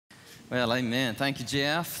Well, amen. Thank you,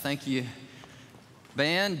 Jeff. Thank you,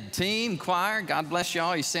 band, team, choir. God bless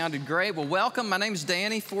y'all. You sounded great. Well, welcome. My name is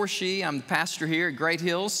Danny Forshee. I'm the pastor here at Great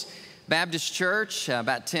Hills Baptist Church,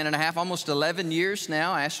 about 10 and a half, almost 11 years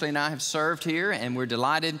now. Ashley and I have served here, and we're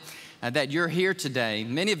delighted that you're here today.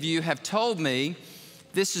 Many of you have told me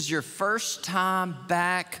this is your first time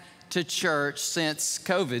back to church since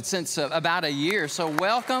COVID, since about a year. So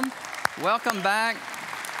welcome back.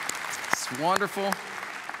 It's wonderful.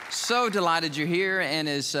 So delighted you're here, and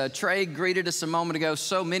as Trey greeted us a moment ago,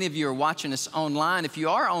 so many of you are watching us online. If you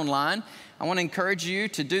are online, I want to encourage you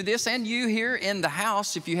to do this, and you here in the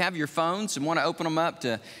house, if you have your phones and want to open them up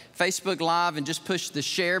to Facebook Live and just push the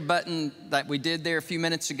share button that we did there a few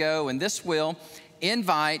minutes ago, and this will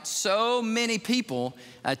invite so many people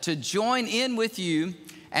to join in with you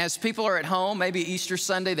as people are at home, maybe Easter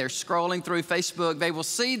Sunday, they're scrolling through Facebook, they will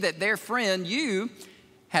see that their friend, you,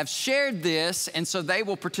 have shared this, and so they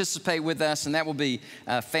will participate with us, and that will be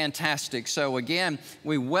fantastic. So again,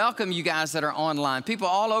 we welcome you guys that are online. People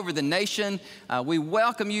all over the nation, we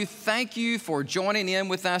welcome you. Thank you for joining in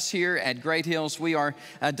with us here at Great Hills. We are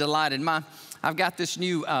delighted. I've got this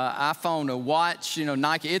new iPhone watch,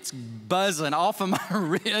 Nike. It's buzzing off of my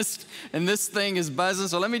wrist, and this thing is buzzing.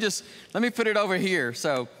 So let me put it over here.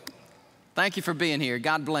 So thank you for being here.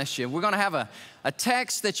 God bless you. We're going to have a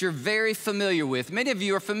text that you're very familiar with. Many of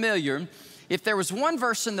you are familiar. If there was one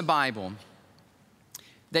verse in the Bible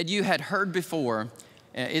that you had heard before,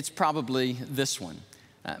 it's probably this one.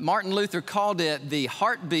 Martin Luther called it the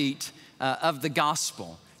heartbeat of the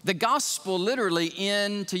gospel. The gospel literally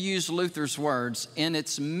to use Luther's words, in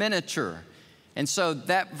its miniature. And so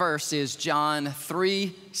that verse is John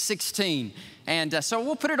 3:16. And so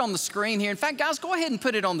we'll put it on the screen here. In fact, guys, go ahead and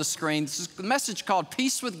put it on the screen. This is a message called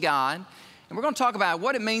Peace with God. And we're going to talk about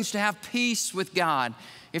what it means to have peace with God.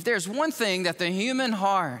 If there's one thing that the human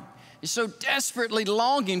heart is so desperately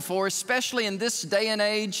longing for, especially in this day and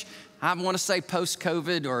age, I want to say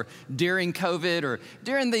post-COVID or during COVID or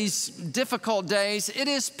during these difficult days, it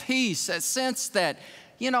is peace, that sense that,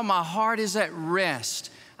 my heart is at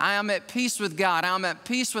rest. I am at peace with God. I'm at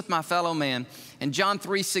peace with my fellow man. And John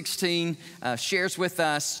 3:16 shares with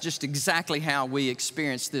us just exactly how we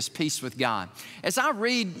experience this peace with God. As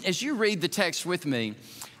you read the text with me,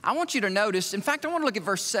 I want you to notice, in fact, I want to look at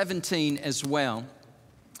verse 17 as well.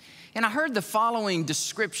 And I heard the following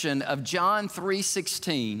description of John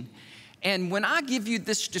 3:16. And when I give you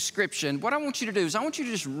this description, what I want you to do is I want you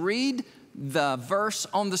to just read the verse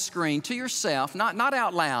on the screen to yourself, not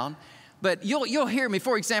out loud, but you'll hear me.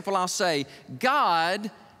 For example, I'll say, God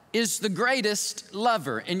is the greatest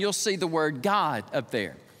lover, and you'll see the word God up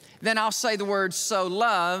there. Then I'll say the word so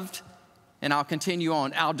loved, and I'll continue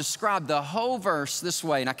on. I'll describe the whole verse this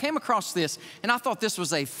way. And I came across this, and I thought this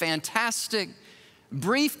was a fantastic,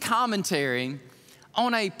 brief commentary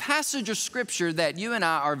on a passage of Scripture that you and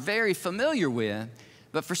I are very familiar with.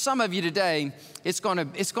 But for some of you today, it's going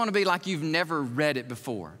to be like you've never read it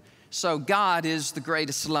before. So God is the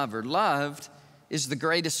greatest lover. Loved is the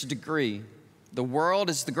greatest degree. The world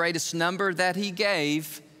is the greatest number that He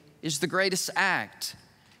gave, is the greatest act.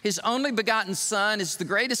 His only begotten Son is the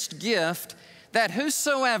greatest gift, that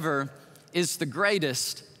whosoever is the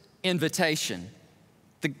greatest invitation.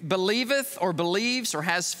 The believeth or believes or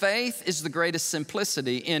has faith is the greatest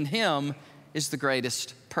simplicity. In Him is the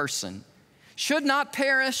greatest person. Should not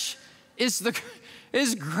perish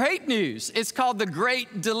is great news. It's called the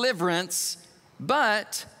great deliverance,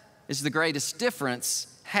 but is the greatest difference.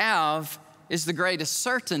 Have is the greatest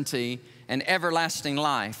certainty, and everlasting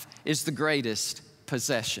life is the greatest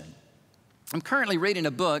possession. I'm currently reading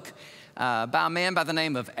a book by a man by the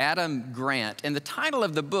name of Adam Grant, and the title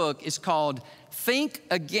of the book is called Think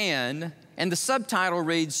Again, and the subtitle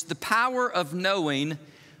reads, The Power of Knowing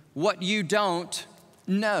What You Don't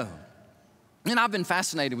Know. And I've been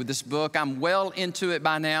fascinated with this book. I'm well into it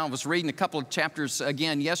by now. I was reading a couple of chapters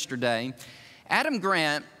again yesterday. Adam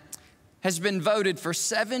Grant has been voted for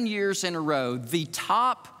 7 years in a row the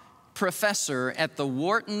top professor at the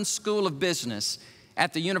Wharton School of Business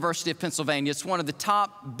at the University of Pennsylvania. It's one of the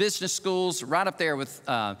top business schools, right up there with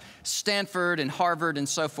Stanford and Harvard and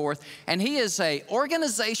so forth. And he is an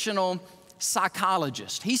organizational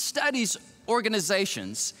psychologist. He studies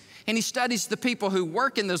organizations, and he studies the people who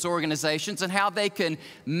work in those organizations and how they can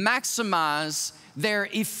maximize their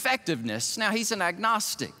effectiveness. Now, he's an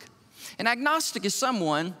agnostic. An agnostic is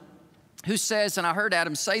someone who says, and I heard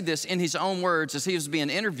Adam say this in his own words as he was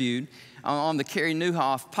being interviewed on the Carey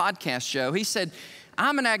Nieuwhof podcast show. He said,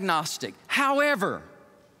 I'm an agnostic. However,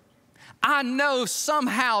 I know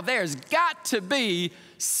somehow there's got to be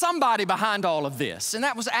somebody behind all of this. And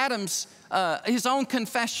that was Adam's, his own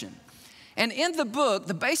confession. And in the book,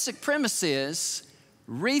 the basic premise is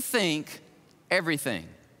rethink everything.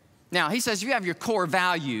 Now, he says you have your core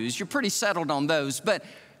values. You're pretty settled on those, but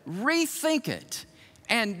rethink it.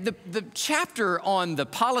 And the chapter on the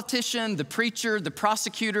politician, the preacher, the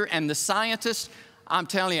prosecutor, and the scientist, I'm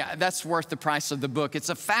telling you, that's worth the price of the book. It's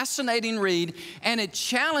a fascinating read, and it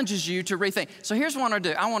challenges you to rethink. So here's what I want to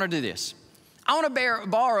do. I want to do this. I want to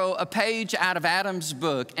borrow a page out of Adam's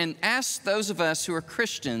book and ask those of us who are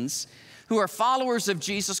Christians, who are followers of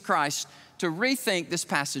Jesus Christ, to rethink this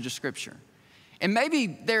passage of Scripture. And maybe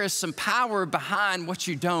there is some power behind what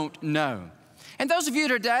you don't know. And those of you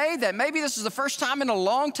today that maybe this is the first time in a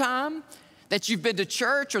long time that you've been to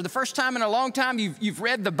church, or the first time in a long time you've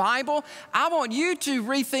read the Bible, I want you to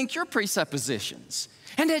rethink your presuppositions.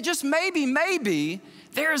 And that just maybe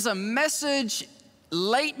there's a message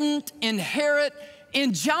latent, inherent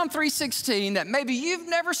in John 3:16 that maybe you've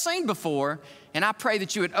never seen before. And I pray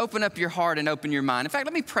that you would open up your heart and open your mind. In fact,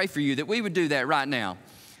 let me pray for you that we would do that right now.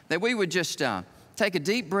 That we would just take a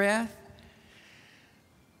deep breath,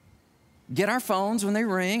 get our phones when they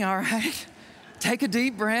ring, all right? Take a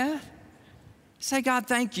deep breath. Say, God,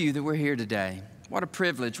 thank you that we're here today. What a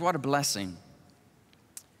privilege, what a blessing.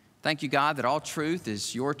 Thank you, God, that all truth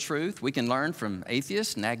is your truth. We can learn from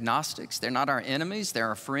atheists and agnostics. They're not our enemies, they're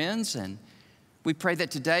our friends. And we pray that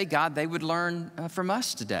today, God, they would learn from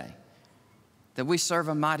us today. That we serve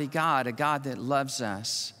a mighty God, a God that loves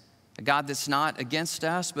us, a God that's not against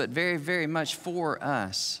us, but very, very much for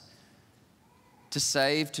us. To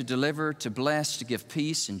save, to deliver, to bless, to give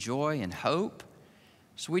peace and joy and hope.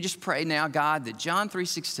 So we just pray now, God, that John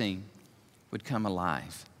 3:16 would come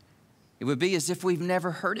alive. It would be as if we've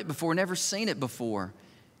never heard it before, never seen it before.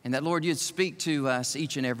 And that, Lord, you'd speak to us,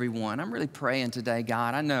 each and every one. I'm really praying today,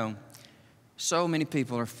 God. I know so many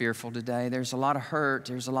people are fearful today. There's a lot of hurt.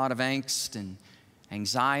 There's a lot of angst and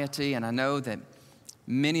anxiety. And I know that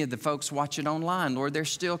many of the folks watching online, Lord, they're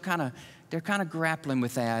still kind of grappling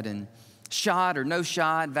with that. And shot or no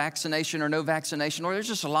shot, vaccination or no vaccination, or there's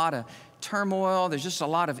just a lot of turmoil. There's just a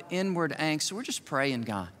lot of inward angst. So we're just praying,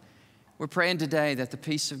 God. We're praying today that the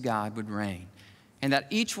peace of God would reign and that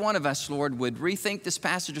each one of us, Lord, would rethink this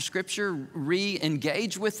passage of Scripture,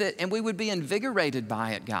 re-engage with it, and we would be invigorated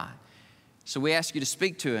by it, God. So we ask you to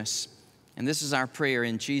speak to us, and this is our prayer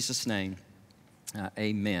in Jesus' name.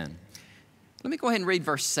 Amen. Let me go ahead and read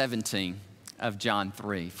verse 17 of John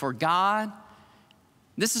 3. For God,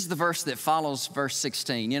 this is the verse that follows verse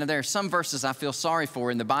 16. You know, there are some verses I feel sorry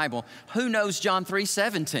for in the Bible. Who knows John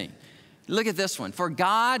 3:17? Look at this one. For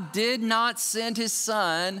God did not send his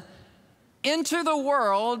Son into the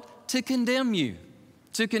world to condemn you,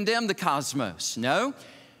 to condemn the cosmos. No,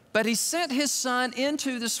 but he sent his Son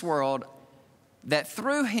into this world that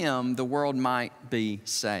through him the world might be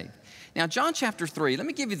saved. Now, John chapter 3, let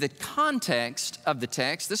me give you the context of the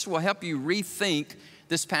text. This will help you rethink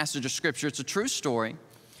this passage of Scripture. It's a true story.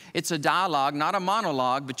 It's a dialogue, not a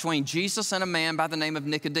monologue, between Jesus and a man by the name of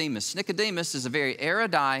Nicodemus. Nicodemus is a very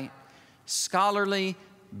erudite, scholarly,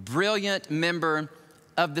 brilliant member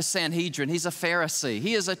of the Sanhedrin. He's a Pharisee.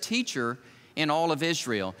 He is a teacher in all of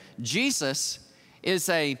Israel. Jesus is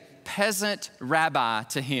a peasant rabbi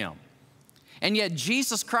to him. And yet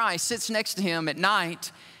Jesus Christ sits next to him at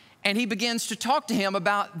night and he begins to talk to him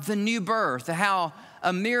about the new birth, how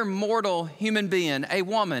a mere mortal human being, a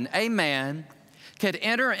woman, a man, could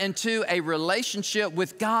enter into a relationship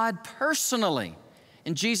with God personally.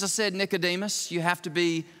 And Jesus said, Nicodemus, you have to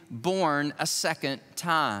be born a second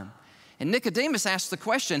time. And Nicodemus asked the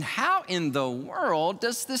question, how in the world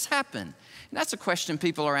does this happen? And that's a question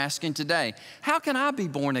people are asking today. How can I be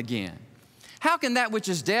born again? How can that which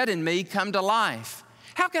is dead in me come to life?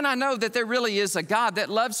 How can I know that there really is a God that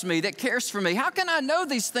loves me, that cares for me? How can I know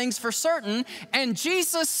these things for certain? And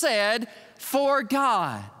Jesus said, for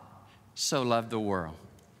God so loved the world.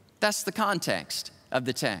 That's the context of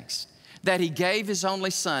the text. That he gave his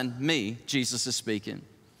only Son, me, Jesus is speaking,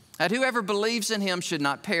 that whoever believes in him should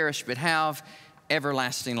not perish but have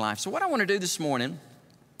everlasting life. So what I want to do this morning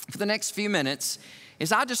for the next few minutes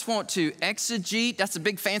is I just want to exegete, that's a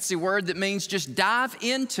big fancy word that means just dive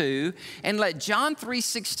into and let John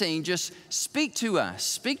 3:16 just speak to us,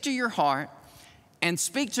 speak to your heart and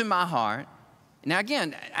speak to my heart. Now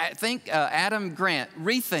again, I think Adam Grant,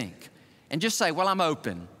 rethink and just say, well, I'm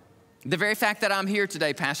open. The very fact that I'm here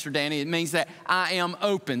today, Pastor Danny, it means that I am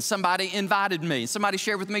open. Somebody invited me. Somebody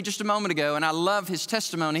shared with me just a moment ago, and I love his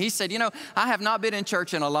testimony. He said, you know, I have not been in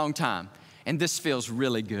church in a long time, and this feels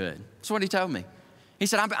really good. That's what he told me. He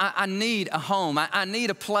said, I need a home. I need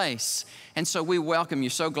a place. And so we welcome you.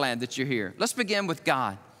 So glad that you're here. Let's begin with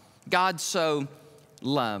God. God so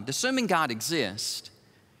loved. Assuming God exists,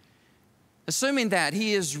 assuming that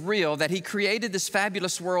He is real, that He created this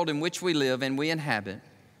fabulous world in which we live and we inhabit,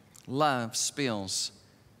 love spills.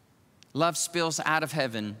 Love spills out of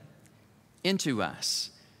heaven into us.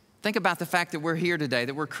 Think about the fact that we're here today,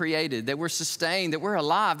 that we're created, that we're sustained, that we're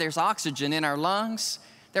alive. There's oxygen in our lungs.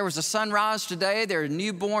 There was a sunrise today. There are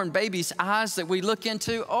newborn babies' eyes that we look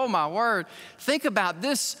into. Oh, my word. Think about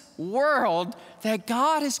this world that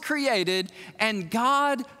God has created, and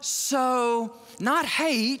God so, not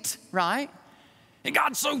hate, right? And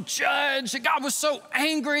God so judged, and God was so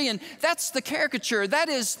angry, and that's the caricature. That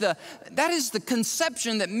is the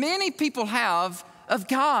conception that many people have of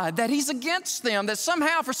God, that He's against them, that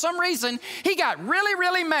somehow, for some reason, He got really,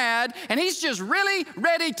 really mad, and He's just really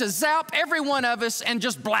ready to zap every one of us and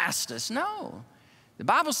just blast us. No. The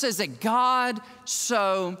Bible says that God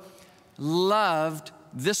so loved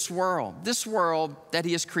this world that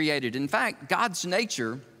He has created. In fact, God's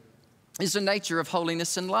nature is a nature of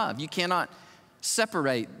holiness and love. You cannot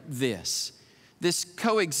separate this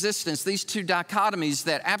coexistence, these two dichotomies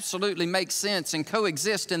that absolutely make sense and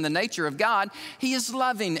coexist in the nature of God. He is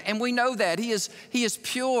loving, and we know that. He is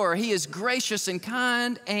pure, He is gracious and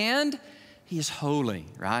kind, and He is holy,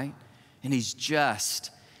 right? And He's just,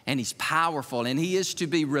 and He's powerful, and He is to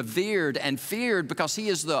be revered and feared because He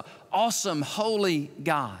is the awesome, holy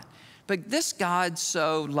God. But this God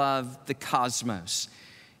so loved the cosmos,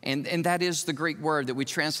 and that is the Greek word that we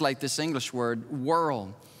translate this English word,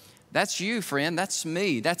 world. That's you, friend. That's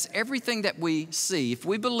me. That's everything that we see. If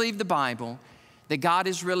we believe the Bible, that God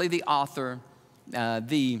is really the author,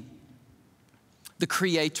 the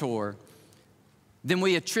creator, then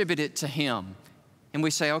we attribute it to Him. And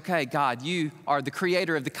we say, okay, God, you are the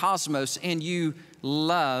creator of the cosmos, and you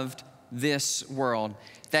loved this world,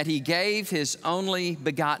 that He gave His only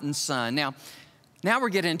begotten Son. Now we're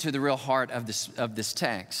getting into the real heart of this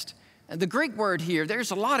text. The Greek word here,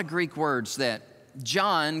 there's a lot of Greek words that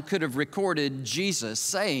John could have recorded Jesus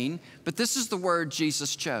saying, but this is the word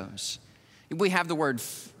Jesus chose. We have the word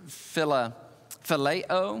phileo,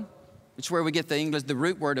 which is where we get the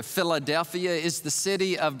root word of Philadelphia is the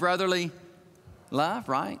city of brotherly love,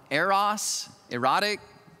 right? Eros, erotic,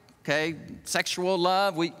 okay, sexual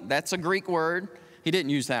love. That's a Greek word. He didn't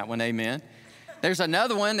use that one, amen. There's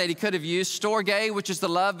another one that he could have used, storge, which is the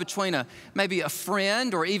love between maybe a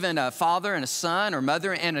friend or even a father and a son or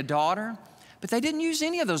mother and a daughter. But they didn't use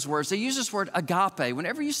any of those words. They used this word agape.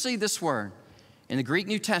 Whenever you see this word in the Greek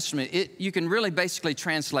New Testament, you can really basically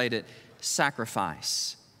translate it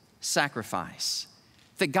sacrifice, sacrifice.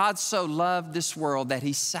 That God so loved this world that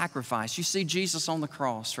He sacrificed. You see Jesus on the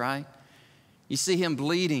cross, right? You see Him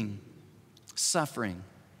bleeding, suffering.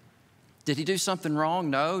 Did He do something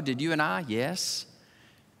wrong? No. Did you and I? Yes.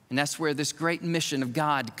 And that's where this great mission of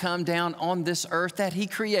God to come down on this earth that He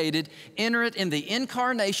created, enter it in the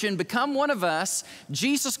incarnation, become one of us,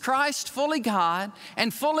 Jesus Christ, fully God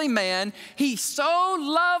and fully man. He so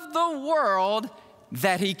loved the world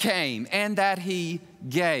that He came and that He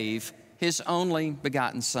gave His only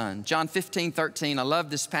begotten Son. John 15:13, I love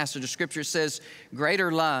this passage of Scripture. It says,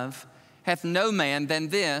 greater love hath no man than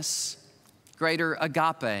this, greater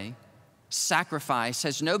agape, sacrifice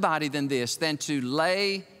has nobody than this, than to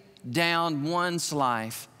lay down one's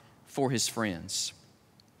life for his friends.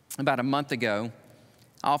 About a month ago,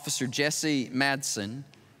 Officer Jesse Madsen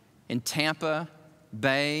in Tampa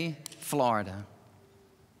Bay, Florida.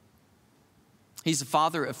 He's a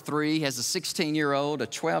father of three. He has a 16-year-old, a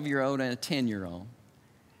 12-year-old, and a 10-year-old.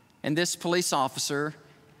 And this police officer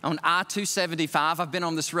on I-275, I've been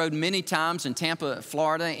on this road many times in Tampa,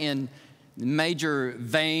 Florida, in major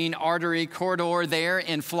vein artery corridor there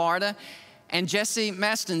in Florida. And Jesse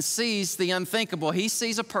Maston sees the unthinkable. He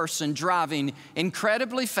sees a person driving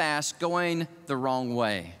incredibly fast going the wrong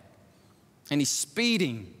way. And he's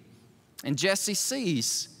speeding. And Jesse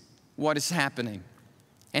sees what is happening.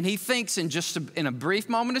 And he thinks in a brief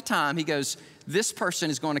moment of time, he goes, this person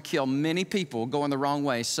is going to kill many people going the wrong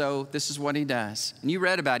way. So this is what he does. And you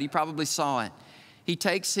read about it. You probably saw it. He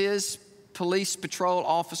takes his police patrol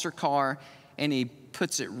officer car and he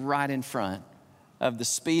puts it right in front of the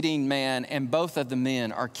speeding man, and both of the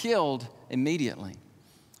men are killed immediately.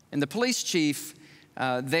 And the police chief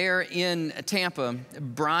there in Tampa,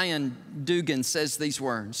 Brian Dugan, says these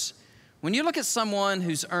words: when you look at someone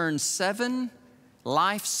who's earned 7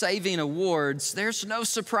 life-saving awards, there's no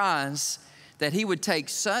surprise that he would take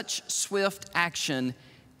such swift action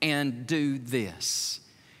and do this.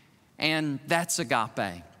 And that's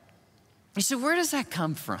agape. You say, where does that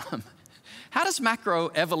come from? How does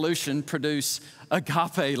macroevolution produce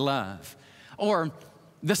agape love? Or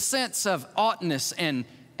the sense of oughtness and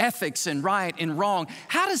ethics and right and wrong?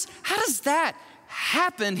 How does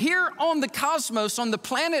happened here on the cosmos, on the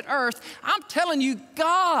planet Earth, I'm telling you,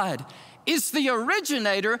 God is the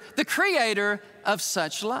originator, the creator of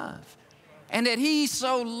such love. And that he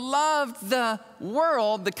so loved the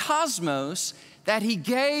world, the cosmos, that he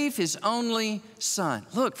gave his only son.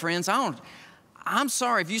 Look, friends, I'm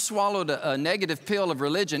sorry if you swallowed a negative pill of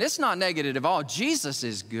religion. It's not negative at all. Jesus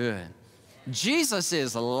is good. Jesus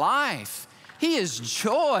is life. He is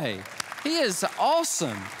joy. He is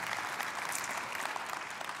awesome.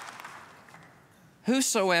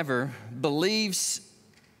 Whosoever believes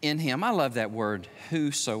in him. I love that word,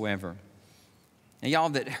 whosoever. And y'all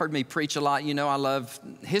that heard me preach a lot, you know I love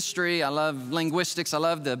history, I love linguistics, I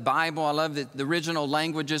love the Bible, I love the original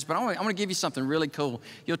languages, but I want to give you something really cool.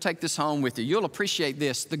 You'll take this home with you. You'll appreciate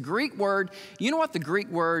this. The Greek word, you know what the Greek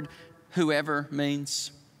word whoever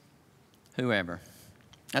means? Whoever.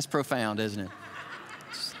 That's profound, isn't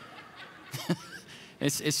it?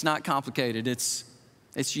 It's not complicated. It's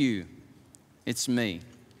you. It's me.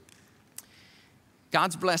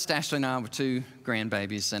 God's blessed Ashley and I with 2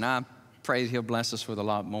 grandbabies, and I pray he'll bless us with a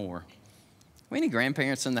lot more. We any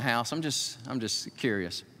grandparents in the house? I'm just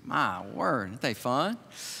curious. My word, aren't they fun?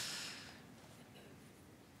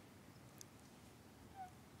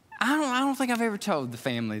 I don't think I've ever told the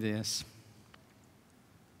family this.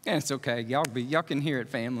 Yeah, it's okay. Y'all can hear it,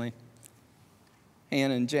 family.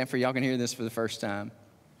 Hannah and Jeffrey, y'all can hear this for the first time.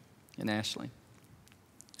 And Ashley.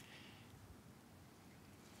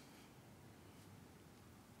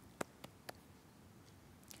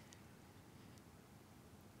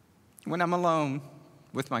 When I'm alone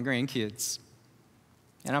with my grandkids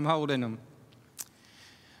and I'm holding them,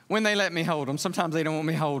 when they let me hold them, sometimes they don't want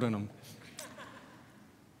me holding them.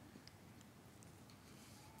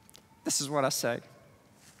 This is what I say.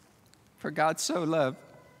 For God so loved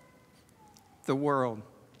the world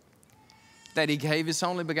that he gave his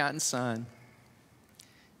only begotten son,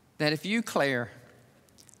 that if you, Claire,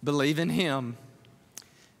 believe in him,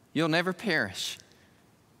 you'll never perish,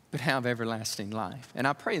 but have everlasting life. And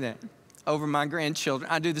I pray that over my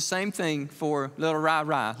grandchildren. I do the same thing for little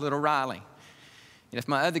Riley. And if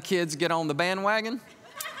my other kids get on the bandwagon,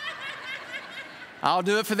 I'll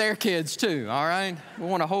do it for their kids too, all right? We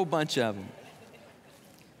want a whole bunch of them.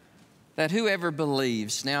 That whoever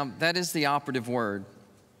believes, now that is the operative word.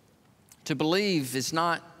 To believe is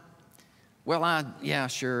not, well, yeah,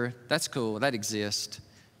 sure, that's cool, that exists.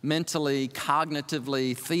 Mentally,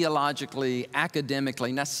 cognitively, theologically,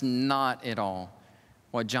 academically, that's not at all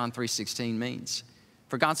what John 3:16 means.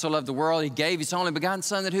 For God so loved the world, he gave his only begotten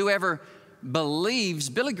son, that whoever believes,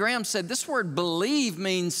 Billy Graham said this word believe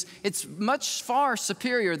means it's much far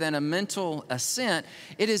superior than a mental assent.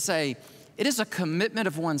 It is a commitment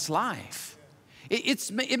of one's life.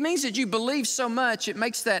 It means that you believe so much, it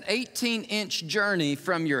makes that 18-inch journey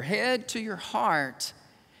from your head to your heart,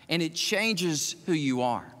 and it changes who you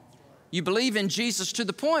are. You believe in Jesus to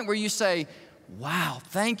the point where you say, wow,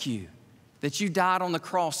 thank you that you died on the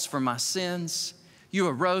cross for my sins. You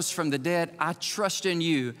arose from the dead. I trust in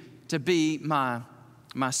you to be my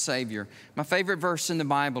Savior. My favorite verse in the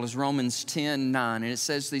Bible is Romans 10:9, and it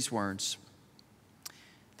says these words,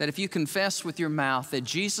 that if you confess with your mouth that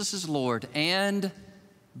Jesus is Lord and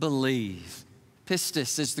believe.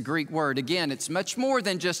 Pistis is the Greek word. Again, it's much more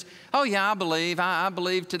than just, oh yeah, I believe. I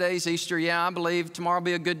believe today's Easter. Yeah, I believe tomorrow will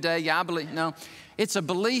be a good day. Yeah, I believe. No, it's a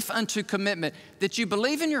belief unto commitment. That you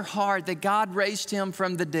believe in your heart that God raised him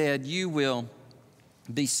from the dead, you will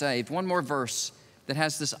be saved. One more verse that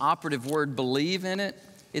has this operative word believe in it.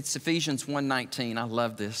 It's Ephesians 1:19. I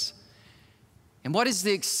love this. And what is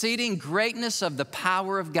the exceeding greatness of the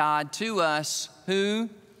power of God to us who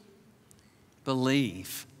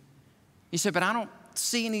believe? You say, but I don't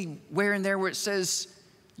see anywhere in there where it says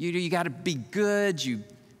you got to be good, you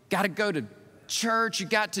got to go to church, you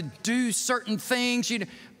got to do certain things.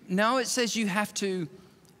 No, it says you have to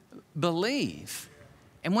believe.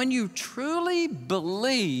 And when you truly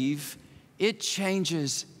believe, it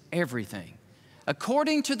changes everything.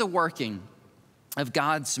 According to the working of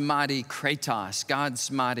God's mighty kratos, God's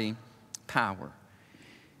mighty power.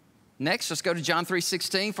 Next, let's go to John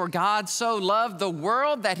 3:16. For God so loved the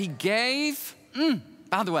world that he gave.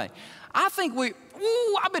 By the way, I think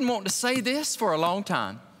I've been wanting to say this for a long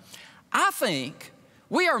time. I think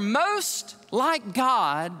we are most like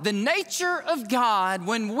God, the nature of God,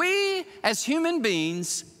 when we as human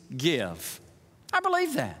beings give. I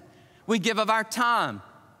believe that. We give of our time.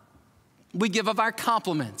 We give of our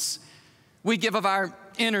compliments. We give of our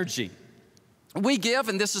energy. We give,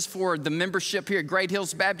 and this is for the membership here at Great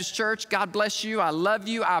Hills Baptist Church. God bless you. I love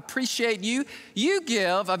you. I appreciate you. You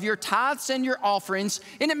give of your tithes and your offerings,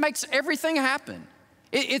 and it makes everything happen.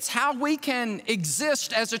 It's how we can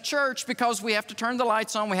exist as a church because we have to turn the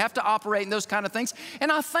lights on, we have to operate in those kind of things.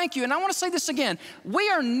 And I thank you, and I want to say this again.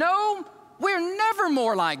 We're never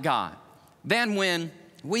more like God than when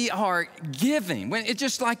we are giving. When it's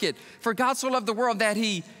just like it, for God so loved the world that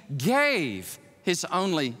he gave his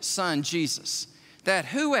only son, Jesus, that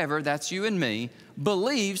whoever, that's you and me,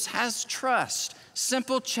 believes, has trust,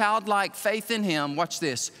 simple childlike faith in him, watch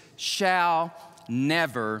this, shall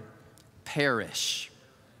never perish.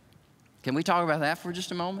 Can we talk about that for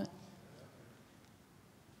just a moment?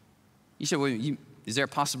 You said, well, is there a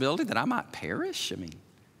possibility that I might perish? I mean,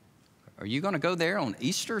 are you going to go there on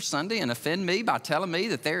Easter Sunday and offend me by telling me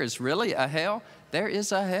that there is really a hell? There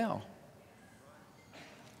is a hell.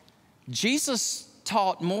 Jesus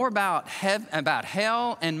taught more about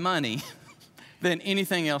hell and money than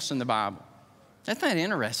anything else in the Bible. Isn't that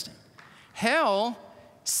interesting? Hell,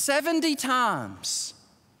 70 times.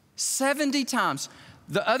 70 times.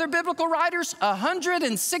 The other biblical writers,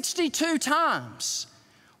 162 times.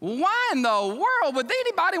 Why in the world would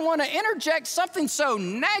anybody want to interject something so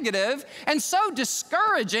negative and so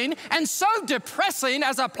discouraging and so depressing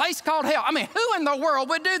as a place called hell? I mean, who in the world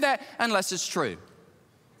would do that unless it's true?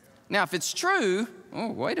 Now, if it's true,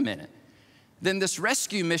 oh, wait a minute. Then this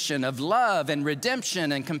rescue mission of love and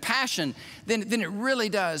redemption and compassion, then it really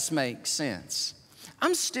does make sense.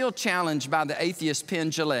 I'm still challenged by the atheist Penn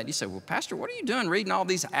Jillette. You say, well, Pastor, what are you doing reading all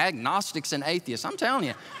these agnostics and atheists? I'm telling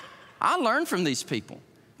you, I learn from these people.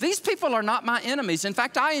 These people are not my enemies. In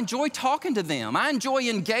fact, I enjoy talking to them. I enjoy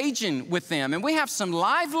engaging with them. And we have some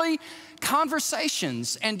lively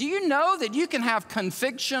conversations. And do you know that you can have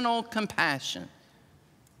convictional compassion?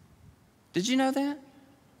 Did you know that?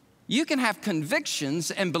 You can have convictions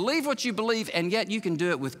and believe what you believe, and yet you can do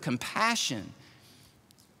it with compassion.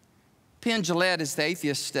 Penn Jillette is the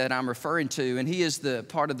atheist that I'm referring to, and he is the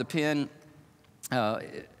part of the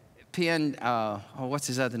what's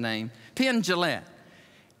his other name? Penn Jillette.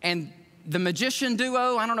 And the magician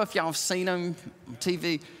duo, I don't know if y'all have seen them on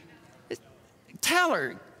TV.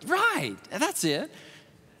 Teller, right, that's it.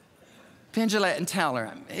 Penn Jillette and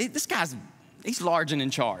Teller. This guy's, he's large and in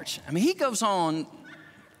charge. I mean, he goes online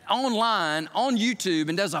on YouTube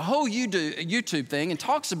and does a whole YouTube thing and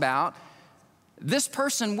talks about this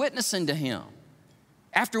person witnessing to him.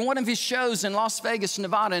 After one of his shows in Las Vegas,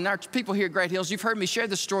 Nevada, and our people here at Great Hills, you've heard me share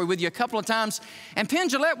this story with you a couple of times, and Penn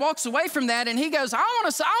Jillette walks away from that and he goes, I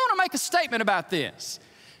want to make a statement about this.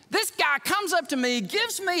 This guy comes up to me,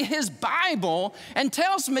 gives me his Bible, and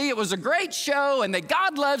tells me it was a great show and that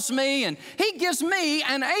God loves me, and he gives me,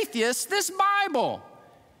 an atheist, this Bible.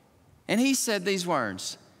 And he said these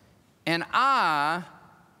words, and I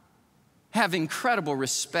have incredible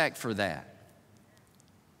respect for that.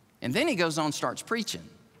 And then he goes on and starts preaching.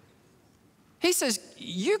 He says,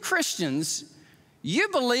 you Christians, you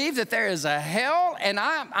believe that there is a hell and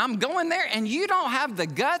I'm going there and you don't have the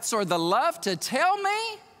guts or the love to tell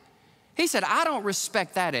me? He said, I don't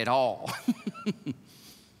respect that at all.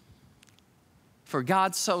 For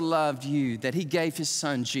God so loved you that he gave his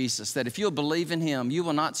son Jesus, that if you'll believe in him, you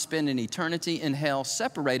will not spend an eternity in hell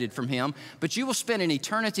separated from him, but you will spend an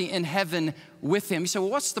eternity in heaven with him. You say, well,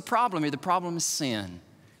 what's the problem here? The problem is sin.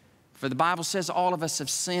 For the Bible says all of us have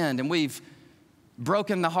sinned and we've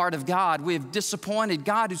broken the heart of God. We have disappointed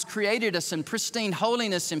God who's created us in pristine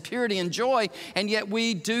holiness and purity and joy, and yet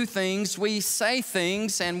we do things, we say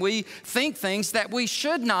things, and we think things that we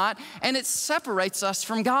should not, and it separates us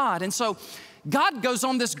from God. And so God goes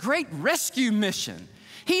on this great rescue mission.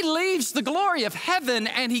 He leaves the glory of heaven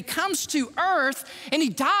and he comes to earth and he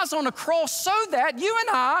dies on a cross so that you and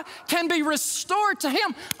I can be restored to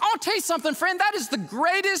him. I'll tell you something, friend, that is the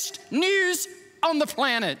greatest news on the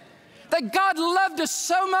planet. That God loved us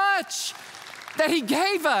so much that he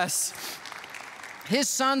gave us his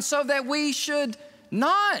son so that we should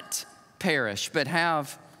not perish but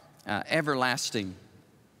have everlasting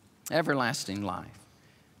life.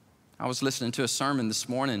 I was listening to a sermon this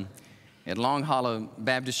morning at Long Hollow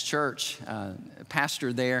Baptist Church.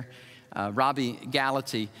 Pastor there, Robbie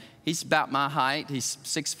Gallaty, he's about my height. He's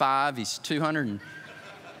 6'5", he's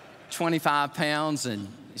 225 pounds, and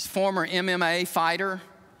he's a former MMA fighter.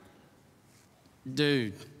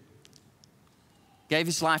 Dude, gave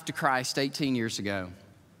his life to Christ 18 years ago.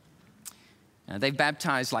 They've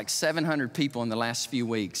baptized like 700 people in the last few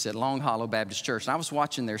weeks at Long Hollow Baptist Church. And I was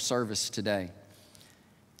watching their service today.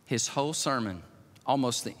 His whole sermon,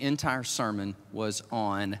 almost the entire sermon, was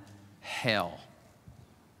on hell.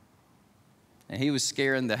 And he was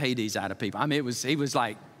scaring the Hades out of people. I mean, it was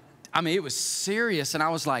serious. And I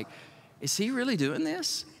was like, is he really doing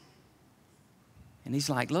this? And he's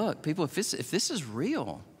like, look, people, if this is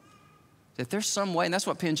real, that there's some way, and that's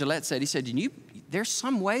what Penn Jillette said. He said, there's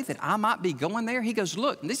some way that I might be going there? He goes,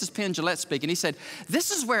 look, and this is Penn Jillette speaking. He said,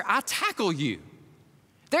 this is where I tackle you.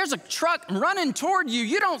 There's a truck running toward you.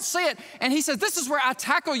 You don't see it. And he said, this is where I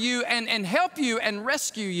tackle you and help you and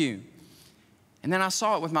rescue you. And then I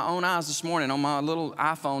saw it with my own eyes this morning on my little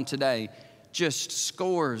iPhone today. Just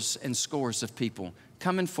scores and scores of people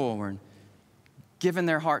coming forward, giving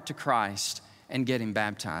their heart to Christ and getting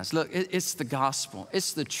baptized. Look, it's the gospel.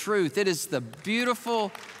 It's the truth. It is the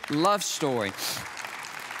beautiful love story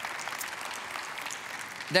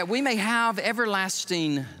that we may have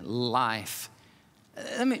everlasting life.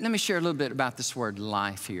 Let me share a little bit about this word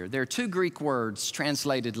life here. There are two Greek words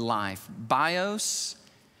translated life, bios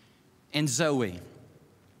and zoe.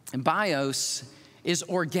 And bios is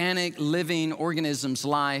organic, living organisms'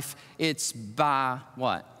 life. It's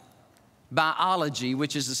what? Biology,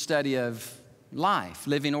 which is the study of life,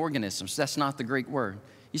 living organisms. That's not the Greek word.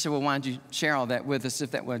 You say, well, why did you share all that with us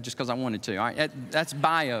if that was just because I wanted to? All right, that's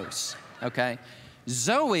bios, okay?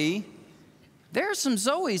 Zoe, there are some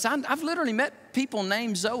Zoes. I've literally met people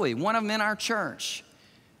named Zoe, one of them in our church.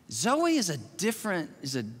 Zoe is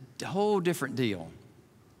a whole different deal.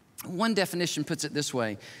 One definition puts it this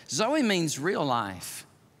way. Zoe means real life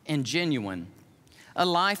and genuine, a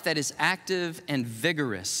life that is active and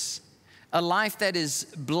vigorous, a life that is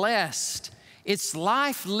blessed. It's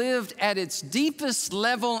life lived at its deepest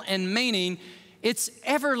level and meaning. It's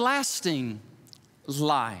everlasting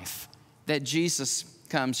life that Jesus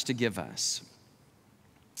comes to give us.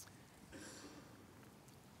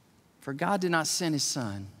 For God did not send his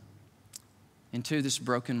son into this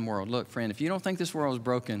broken world. Look, friend, if you don't think this world is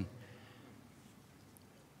broken,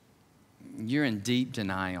 you're in deep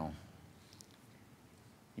denial.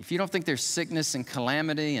 If you don't think there's sickness and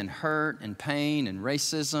calamity and hurt and pain and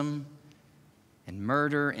racism and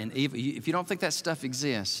murder and evil, if you don't think that stuff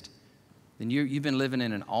exists, then you've been living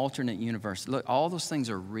in an alternate universe. Look, all those things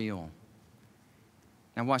are real.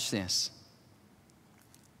 Now watch this.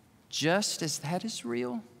 Just as that is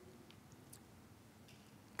real,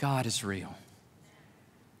 God is real.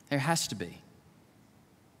 There has to be.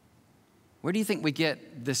 Where do you think we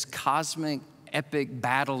get this cosmic, epic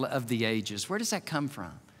battle of the ages? Where does that come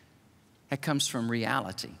from? That comes from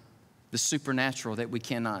reality, the supernatural that we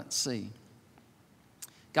cannot see.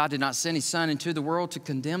 God did not send his son into the world to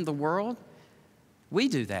condemn the world. We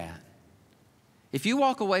do that. If you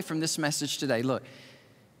walk away from this message today, look,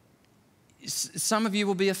 some of you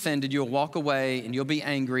will be offended. You'll walk away and you'll be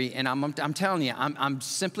angry. And I'm telling you, I'm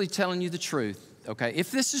simply telling you the truth, okay? If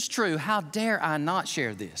this is true, how dare I not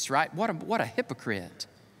share this, right? What a hypocrite.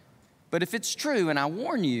 But if it's true and I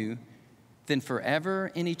warn you, then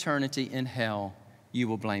forever in eternity in hell, you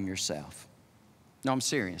will blame yourself. No, I'm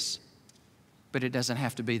serious. But it doesn't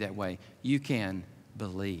have to be that way. You can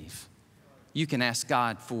believe. You can ask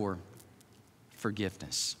God for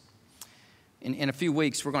forgiveness. In a few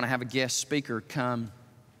weeks, we're going to have a guest speaker come,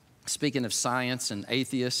 speaking of science and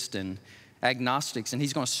atheists and agnostics, and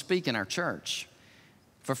he's going to speak in our church.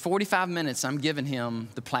 For 45 minutes, I'm giving him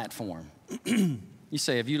the platform. You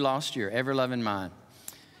say, have you lost your ever-loving mind?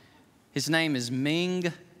 His name is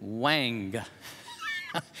Ming Wang.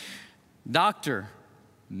 Dr.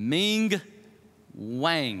 Ming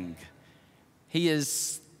Wang. He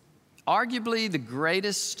is arguably the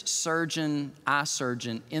greatest eye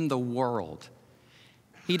surgeon in the world.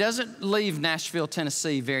 He doesn't leave Nashville,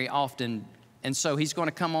 Tennessee very often, and so he's going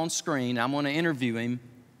to come on screen. I'm going to interview him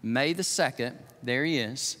May the 2nd. There he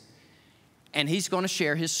is. And he's going to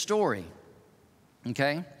share his story,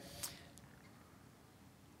 okay?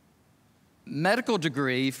 Medical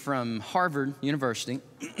degree from Harvard University.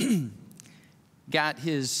 Got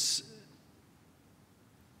his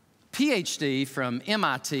PhD from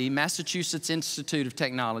MIT, Massachusetts Institute of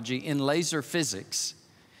Technology, in laser physics.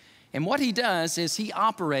 And what he does is he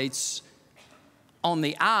operates on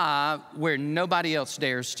the eye where nobody else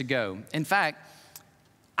dares to go. In fact,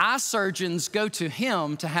 eye surgeons go to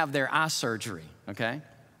him to have their eye surgery, okay?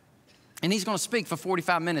 And he's going to speak for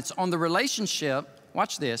 45 minutes on the relationship,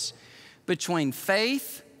 watch this, between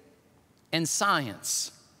faith and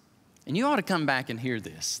science. And you ought to come back and hear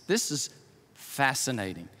this. This is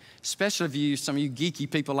fascinating. Especially some of you geeky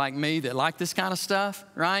people like me that like this kind of stuff,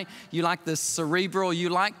 right? You like the cerebral, you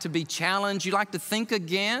like to be challenged, you like to think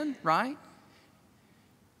again, right?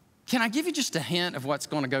 Can I give you just a hint of what's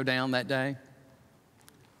going to go down that day?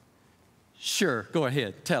 Sure, go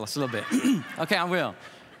ahead, tell us a little bit. Okay, I will.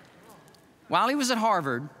 While he was at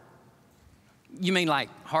Harvard, you mean like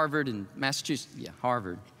Harvard and Massachusetts? Yeah,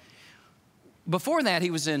 Harvard. Before that,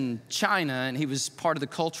 he was in China and he was part of the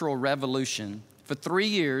Cultural Revolution. For 3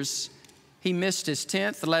 years, He missed his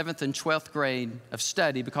 10th, 11th, and 12th grade of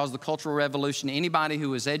study because of the Cultural Revolution. Anybody who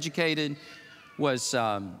was educated was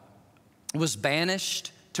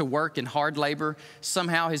banished to work in hard labor.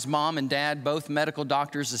 Somehow his mom and dad, both medical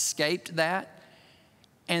doctors, escaped that.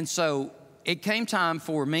 And so it came time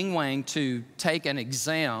for Ming Wang to take an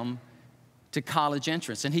exam to college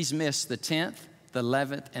entrance. And he's missed the 10th, the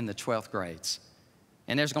 11th, and the 12th grades.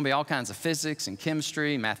 And there's going to be all kinds of physics and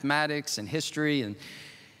chemistry, mathematics and history. And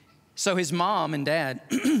so his mom and dad,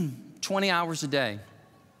 20 hours a day,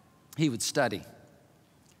 he would study.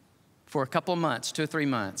 For a couple of months, 2 or 3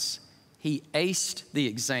 months, he aced the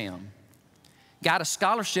exam, got a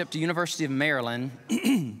scholarship to University of Maryland,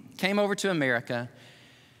 came over to America,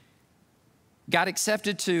 got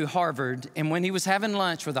accepted to Harvard, and when he was having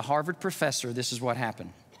lunch with a Harvard professor, this is what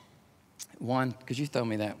happened. One, could you throw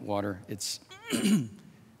me that water? It's,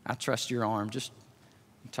 I trust your arm. Just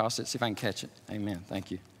toss it, see if I can catch it. Amen,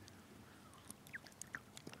 thank you.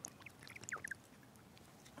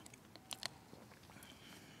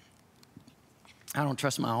 I don't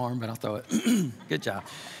trust my arm, but I'll throw it. Good job.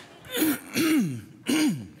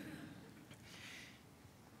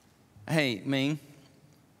 Hey, Ming,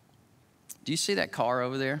 do you see that car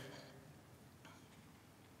over there?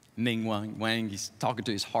 Ming Wang, he's talking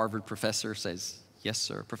to his Harvard professor, says, yes,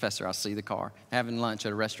 sir, professor, I see the car. Having lunch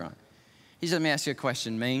at a restaurant. He said, let me ask you a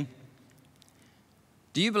question, Ming.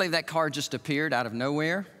 Do you believe that car just appeared out of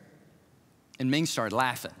nowhere? And Ming started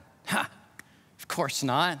laughing. Ha, of course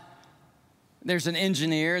not. There's an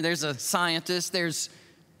engineer, there's a scientist, there's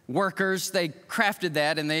workers. They crafted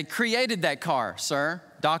that and they created that car, sir,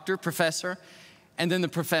 doctor, professor. And then the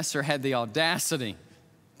professor had the audacity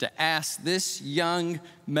to ask this young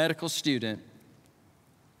medical student,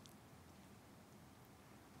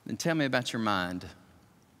 then tell me about your mind.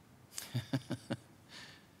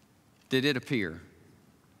 Did it appear?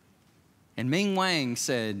 And Ming Wang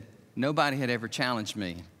said, nobody had ever challenged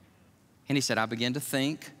me. And he said, I began to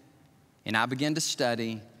think and I began to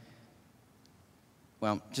study.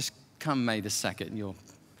 Well, just come May the 2nd and you'll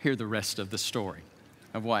hear the rest of the story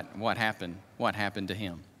of what happened to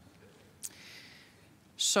him.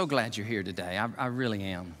 So glad you're here today. I really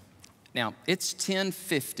am. Now, it's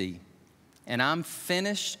 10:50, and I'm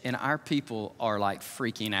finished, and our people are like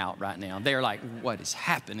freaking out right now. They're like, what is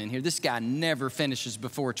happening here? This guy never finishes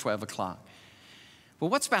before 12 o'clock.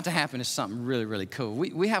 Well, what's about to happen is something really, really cool.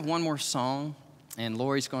 We have one more song, and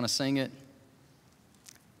Lori's going to sing it.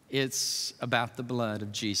 It's about the blood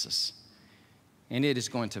of Jesus, and it is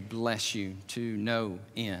going to bless you to no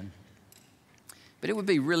end. But it would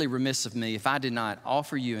be really remiss of me if I did not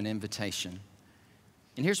offer you an invitation.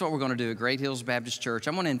 And here's what we're going to do at Great Hills Baptist Church.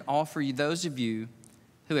 I'm going to offer you, those of you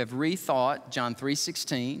who have rethought John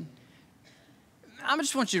 3:16, I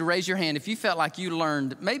just want you to raise your hand if you felt like you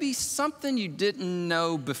learned maybe something you didn't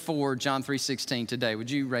know before John 3:16 today.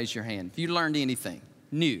 Would you raise your hand? If you learned anything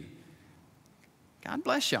new. God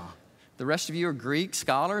bless y'all. The rest of you are Greek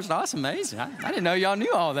scholars. Oh, that's amazing. I didn't know y'all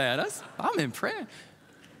knew all that. I'm impressed.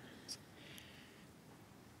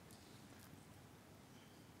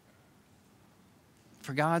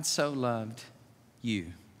 For God so loved you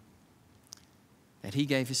that he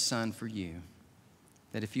gave his son for you,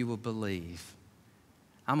 that if you will believe,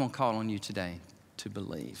 I'm going to call on you today to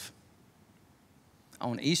believe.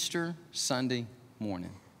 On Easter Sunday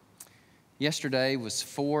morning, yesterday was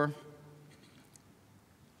 4,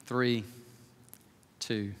 3,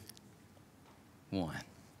 2, 1.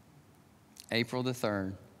 April the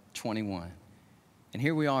 3rd, 21. And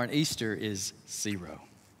here we are, and Easter is 0.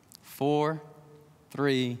 4,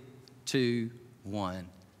 3, 2, 1,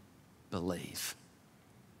 believe.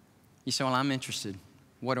 You say, well, I'm interested.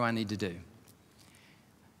 What do I need to do?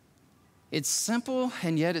 It's simple,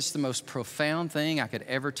 and yet it's the most profound thing I could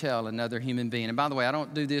ever tell another human being. And by the way, I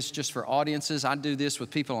don't do this just for audiences. I do this with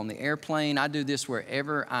people on the airplane. I do this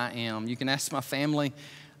wherever I am. You can ask my family.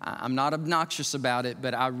 I'm not obnoxious about it,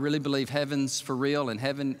 but I really believe heaven's for real, and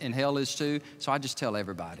heaven and hell is too. So I just tell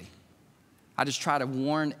everybody. I just try to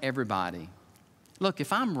warn everybody. Look,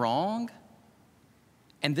 if I'm wrong,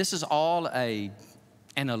 and this is all an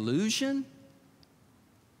illusion,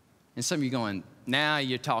 and some of you going, now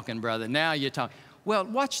you're talking, brother, now you're talking. Well,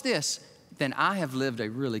 watch this. Then I have lived a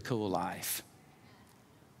really cool life.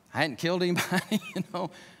 I hadn't killed anybody,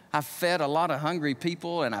 I've fed a lot of hungry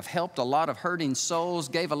people, and I've helped a lot of hurting souls,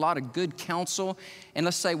 gave a lot of good counsel. And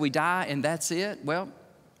let's say we die and that's it. Well,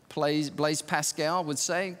 Blaise Pascal would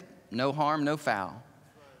say, no harm, no foul.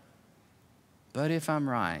 But if I'm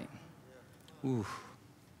right,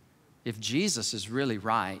 if Jesus is really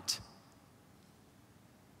right,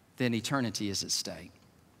 then eternity is at stake.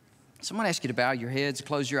 So I'm going to ask you to bow your heads,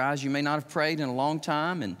 close your eyes. You may not have prayed in a long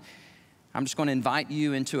time, and I'm just going to invite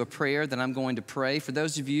you into a prayer that I'm going to pray. For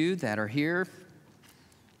those of you that are here,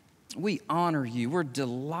 we honor you. We're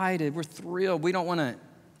delighted. We're thrilled. We don't want to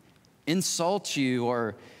insult you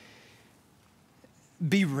or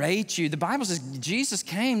berate you. The Bible says Jesus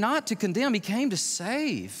came not to condemn, he came to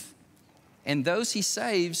save. And those he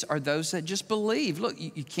saves are those that just believe. Look,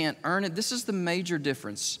 you can't earn it. This is the major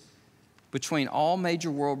difference between all major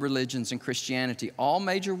world religions and Christianity. All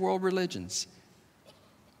major world religions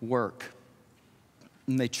work,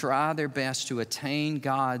 and they try their best to attain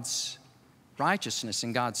God's righteousness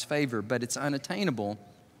and God's favor, but it's unattainable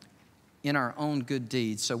in our own good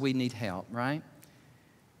deeds, so we need help, right?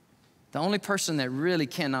 The only person that really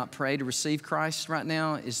cannot pray to receive Christ right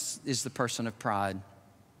now is the person of pride.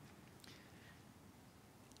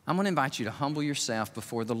 I'm going to invite you to humble yourself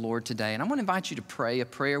before the Lord today, and I'm going to invite you to pray a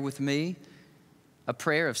prayer with me, a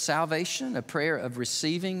prayer of salvation, a prayer of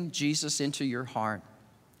receiving Jesus into your heart.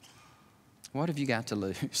 What have you got to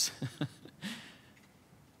lose?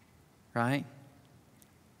 Right?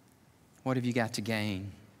 What have you got to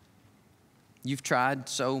gain? You've tried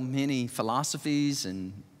so many philosophies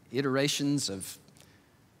and iterations of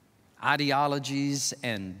ideologies,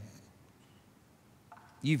 and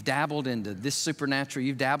you've dabbled into this supernatural,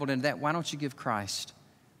 you've dabbled into that. Why don't you give Christ,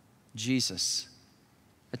 Jesus,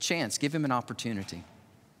 a chance? Give him an opportunity.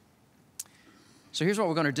 So here's what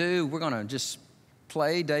we're going to do. We're going to just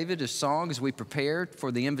play, David, a song as we prepare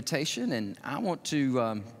for the invitation, and I want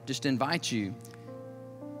to just invite you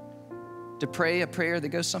to pray a prayer that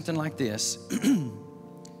goes something like this.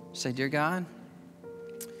 Say, dear God,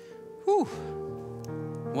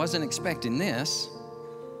 wasn't expecting this.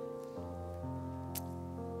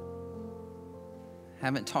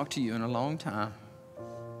 Haven't talked to you in a long time.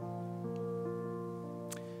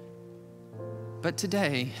 But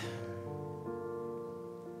today,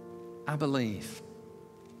 I believe.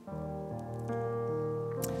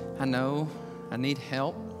 I know I need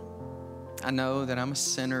help. I know that I'm a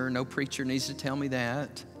sinner. No preacher needs to tell me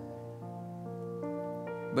that.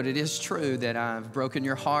 But it is true that I've broken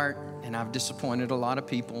your heart and I've disappointed a lot of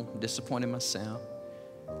people, disappointed myself.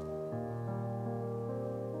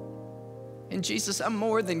 And Jesus, I'm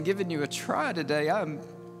more than giving you a try today. I'm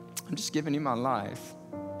just giving you my life.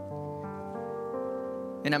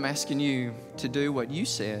 And I'm asking you to do what you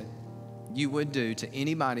said you would do to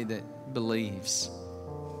anybody that believes.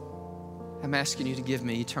 I'm asking you to give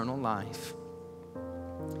me eternal life.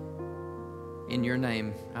 In your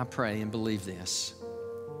name, I pray and believe this.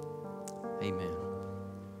 Amen.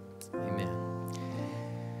 Amen.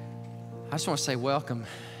 I just want to say welcome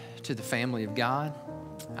to the family of God.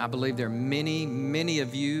 I believe there are many, many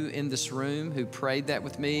of you in this room who prayed that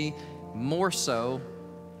with me, more so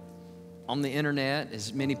on the internet,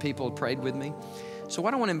 as many people have prayed with me. So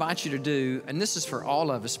what I want to invite you to do, and this is for all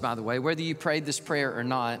of us, by the way, whether you prayed this prayer or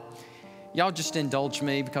not, y'all just indulge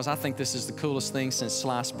me because I think this is the coolest thing since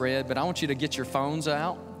sliced bread, but I want you to get your phones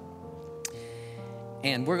out.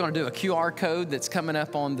 And we're going to do a QR code that's coming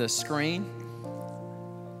up on the screen.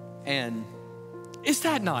 And is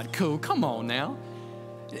that not cool? Come on now.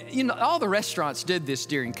 You know, all the restaurants did this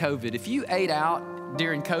during COVID. If you ate out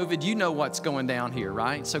during COVID, you know what's going down here,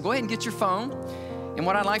 right? So go ahead and get your phone. And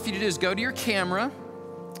what I'd like for you to do is go to your camera.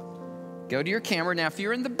 Go to your camera. Now, if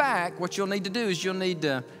you're in the back, what you'll need to do is you'll need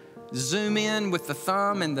to zoom in with the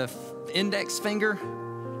thumb and the index finger.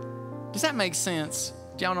 Does that make sense?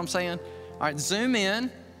 Do y'all know what I'm saying? All right, zoom in.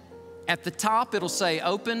 At the top, it'll say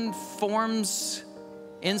Open Forms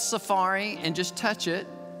in Safari, and just touch it.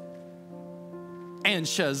 And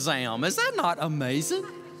Shazam, is that not amazing?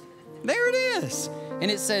 There it is.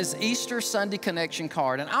 And it says Easter Sunday Connection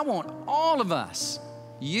Card. And I want all of us,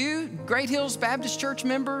 you, Great Hills Baptist Church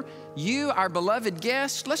member, you, our beloved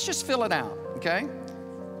guest, let's just fill it out, okay?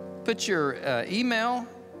 Put your email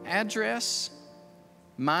address.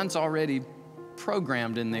 Mine's already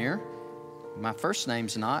programmed in there. My first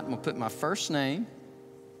name's not. I'm going to put my first name,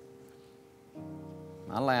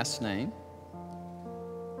 my last name.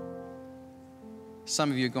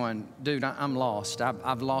 Some of you are going, dude, I'm lost.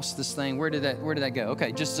 I've lost this thing. Where did that go?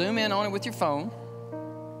 Okay, just zoom in on it with your phone.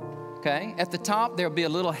 Okay, at the top, there'll be a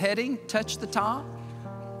little heading. Touch the top.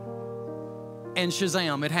 And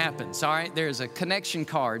Shazam, it happens, all right? There's a connection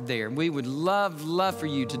card there. We would love for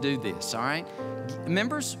you to do this, all right?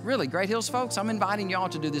 Members, really, Great Hills folks, I'm inviting y'all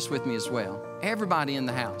to do this with me as well. Everybody in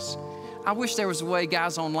the house. I wish there was a way,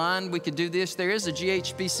 guys, online we could do this. There is a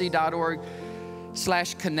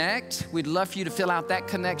ghbc.org/connect. We'd love for you to fill out that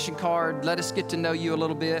connection card. Let us get to know you a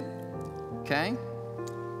little bit, okay?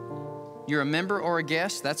 You're a member or a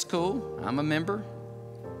guest, that's cool. I'm a member.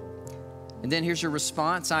 And then here's your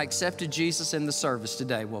response. I accepted Jesus in the service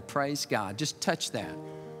today. Well, praise God. Just touch that.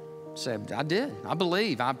 Say, I did. I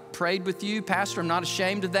believe. I prayed with you, Pastor. I'm not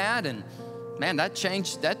ashamed of that. And man, that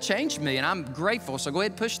changed me, and I'm grateful. So go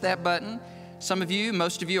ahead and push that button. Some of you,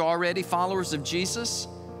 most of you already followers of Jesus.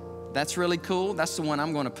 That's really cool. That's the one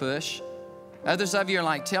I'm going to push. Others of you are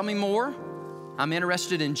like, tell me more. I'm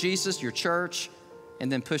interested in Jesus, your church,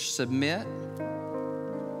 and then push submit.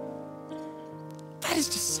 That is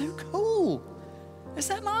just so cool. Is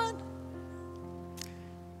that mine?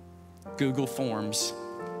 Google Forms.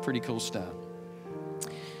 Pretty cool stuff.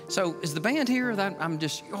 So is the band here?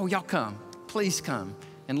 Oh, y'all come. Please come.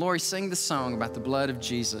 And Lori, sing the song about the blood of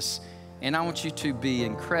Jesus. And I want you to be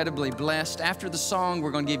incredibly blessed. After the song,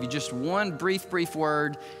 we're going to give you just one brief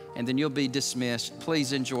word, and then you'll be dismissed.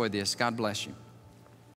 Please enjoy this. God bless you.